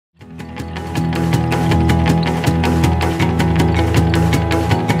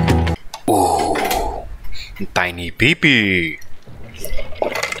Tiny peepee.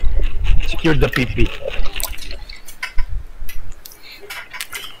 Secure the PP.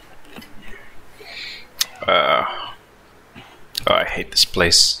 Oh, I hate this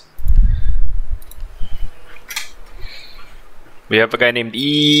place. We have a guy named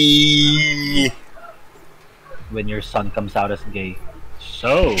E. When your son comes out as gay.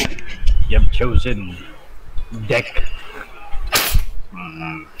 So, you have chosen deck.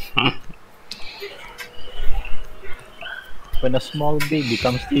 When a small baby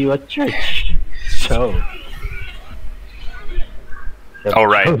comes to you at church. So. you have All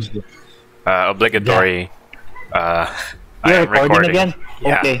right. chosen- Obligatory. I You're am recording again?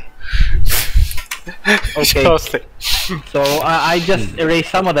 Yeah. Okay. Okay. Seriously. So, I just erased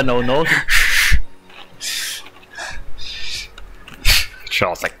some of the no-nos.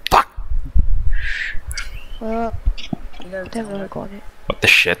 Charles like fuck. Well, never recorded. What the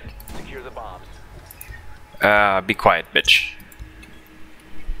shit? Secure the bombs. Be quiet, bitch.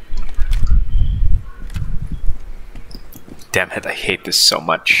 Damn it, I hate this so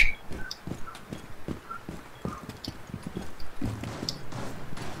much.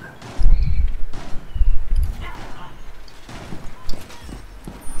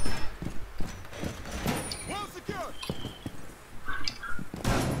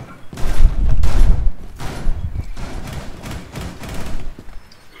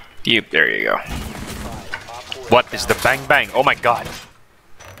 Yep, there you go. What is the bang bang? Oh my god.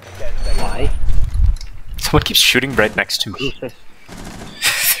 Why? Someone keeps shooting right next to me. Jesus.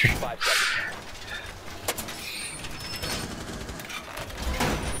 5 seconds.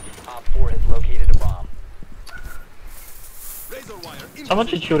 Op 4 has located a bomb. Someone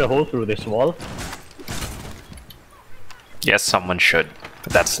should shoot a hole through this wall. Yes, someone should,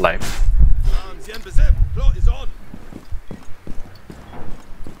 but that's life.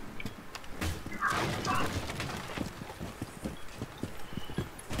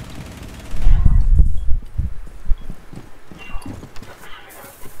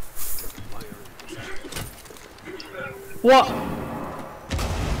 What?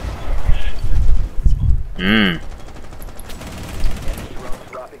 Hmm.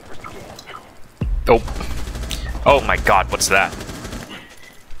 Drones dropping for scan. Oh. Oh my god, what's that?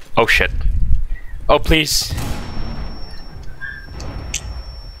 Oh shit. Oh please.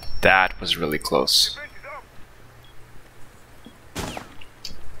 That was really close.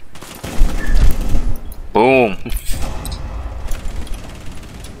 Boom.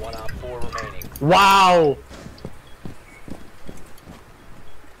 1 Op 4 remaining. Wow!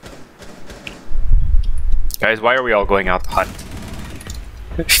 Guys, why are we all going out to hunt?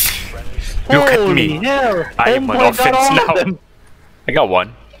 Friendly Look at Holy me. hell! I am Homeboy an got offense all of now. them. I got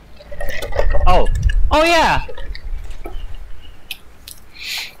one. Oh. Oh yeah!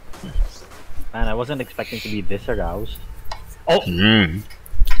 Man, I wasn't expecting to be this aroused. Oh! Hmm.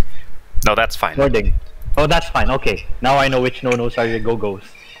 No, that's fine. Loading. Oh, that's fine. Okay. Now I know which no-nos are your go-go's.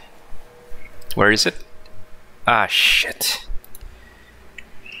 Where is it? Ah, shit.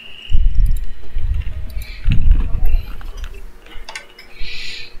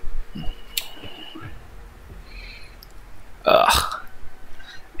 Ugh.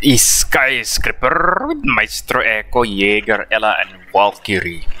 Skyscraper with Maestro Echo, Jaeger, Ella, and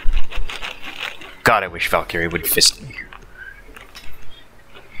Valkyrie. God, I wish Valkyrie would fist me.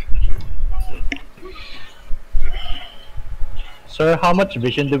 Sir, how much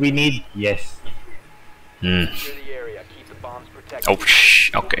vision do we need? Yes. Hmm. secure the area. Keep the bombs protected. Oh,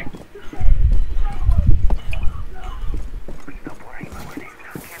 shh. Okay.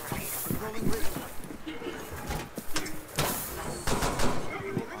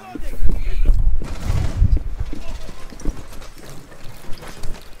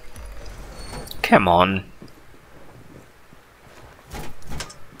 Come on.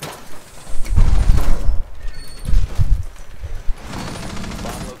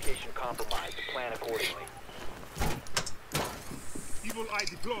 Bomb location compromised. Plan accordingly. Evil eye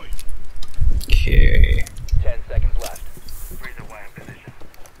deployed. Okay. 10 seconds left. Razor wire position.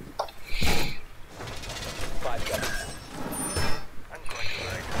 5 seconds. I'm going to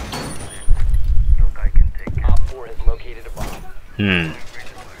ride. No guy can take Op 4 has located a bomb. Hmm.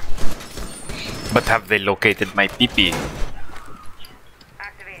 But have they located my PP?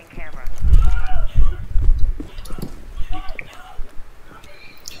 activating camera.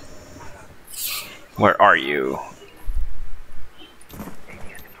 Where are you?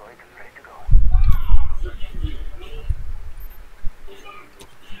 ADS deployed and ready to go.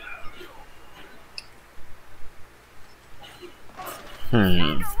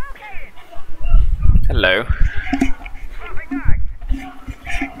 Hmm. Hello.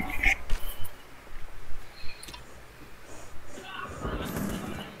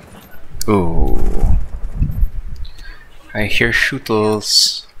 Ooh. I hear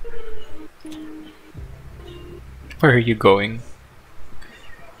shootles. Where are you going?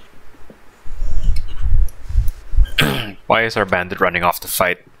 Why is our bandit running off to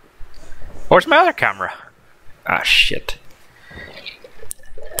fight? Where's my other camera? Ah, shit.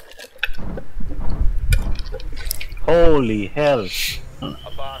 Holy hell. A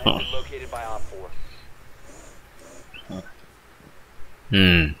bomb has been located by Op 4.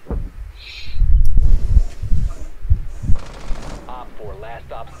 Op 4, last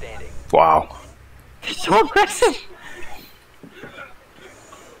stop standing. Wow. So aggressive.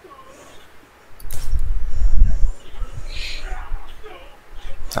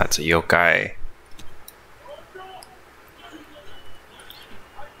 That's a yokai.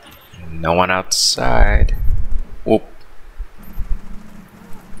 No one outside. Whoop.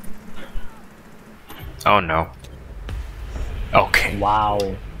 Oh no. Okay. Wow.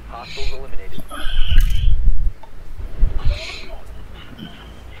 Hostiles eliminated.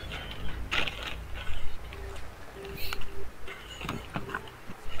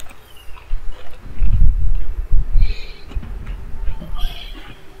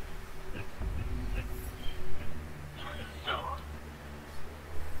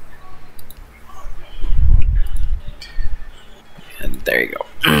 And there you go.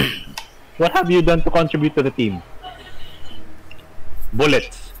 What have you done to contribute to the team?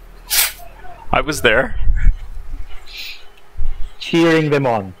 Bullets. I was there. Cheering them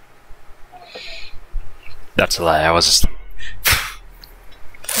on. That's a lie. I was just...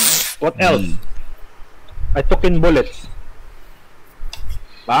 What else? I took in bullets.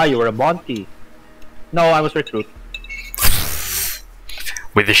 Ah, you were a bounty. No, I was recruit.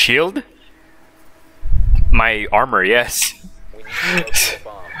 With the shield? My armor, yes. We need to locate a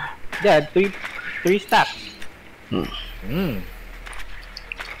bomb. Yeah, three stacks.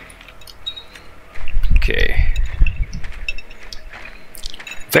 Okay.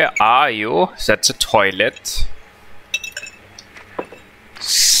 Where are you? That's a toilet.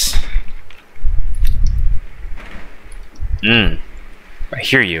 I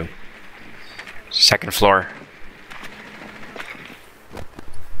hear you. Second floor.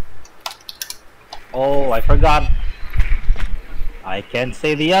 Oh, I forgot. I can't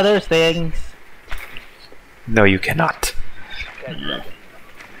say the other things. No, you cannot. 10 seconds.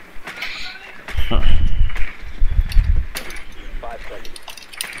 5 seconds.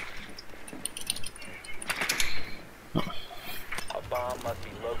 A bomb must be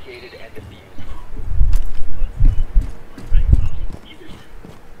located and defused.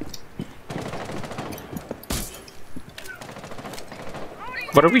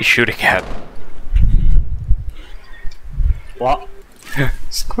 What are we shooting at? What?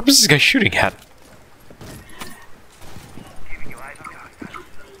 What is this guy shooting at? Giving you eyes on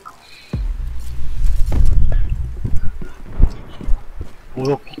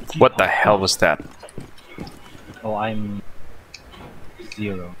hostile. What the hell was that? Oh, I'm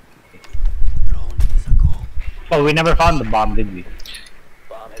 0. Oh, we never found the bomb, did we?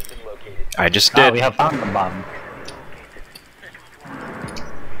 Bomb has been located. I just Ah, did. we have found the bomb.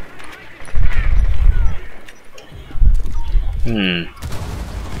 You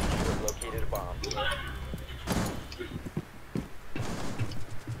have located a bomb.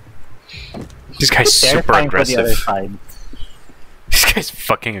 This guy's super Terrifying for the other aggressive. side. This guy's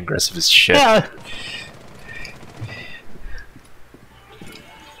fucking aggressive as shit. Yeah.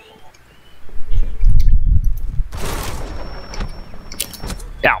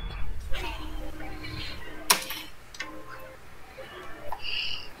 Ow.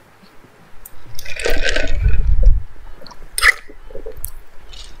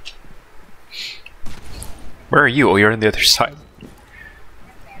 Where are you? Oh, you're on the other side.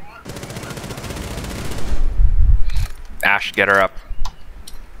 Ash, get her up.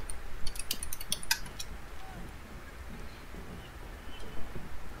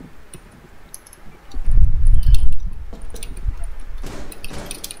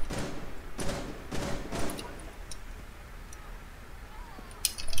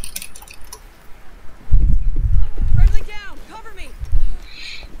 Friendly down! Cover me!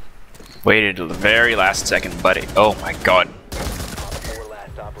 Waited till the very last second, buddy. Oh my god. Op 4,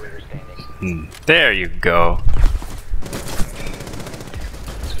 last operator standing. There you go.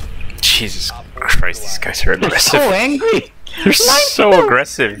 Jesus Christ, these guys are They're aggressive. so angry. They're so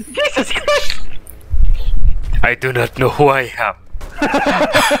aggressive. Jesus Christ. I do not know who I am.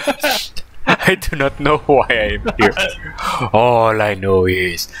 I do not know why I am here. All I know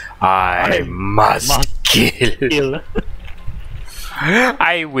is I must kill. Kill.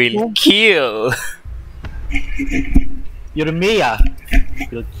 I will kill. You're Mia.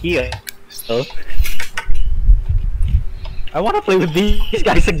 You'll kill. I want to play with these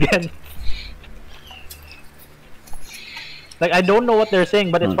guys again. Like, I don't know what they're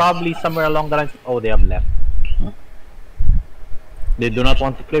saying, but it's probably somewhere along the lines. Oh, they have left. They do not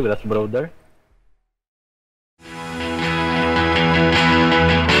want to play with us, brother.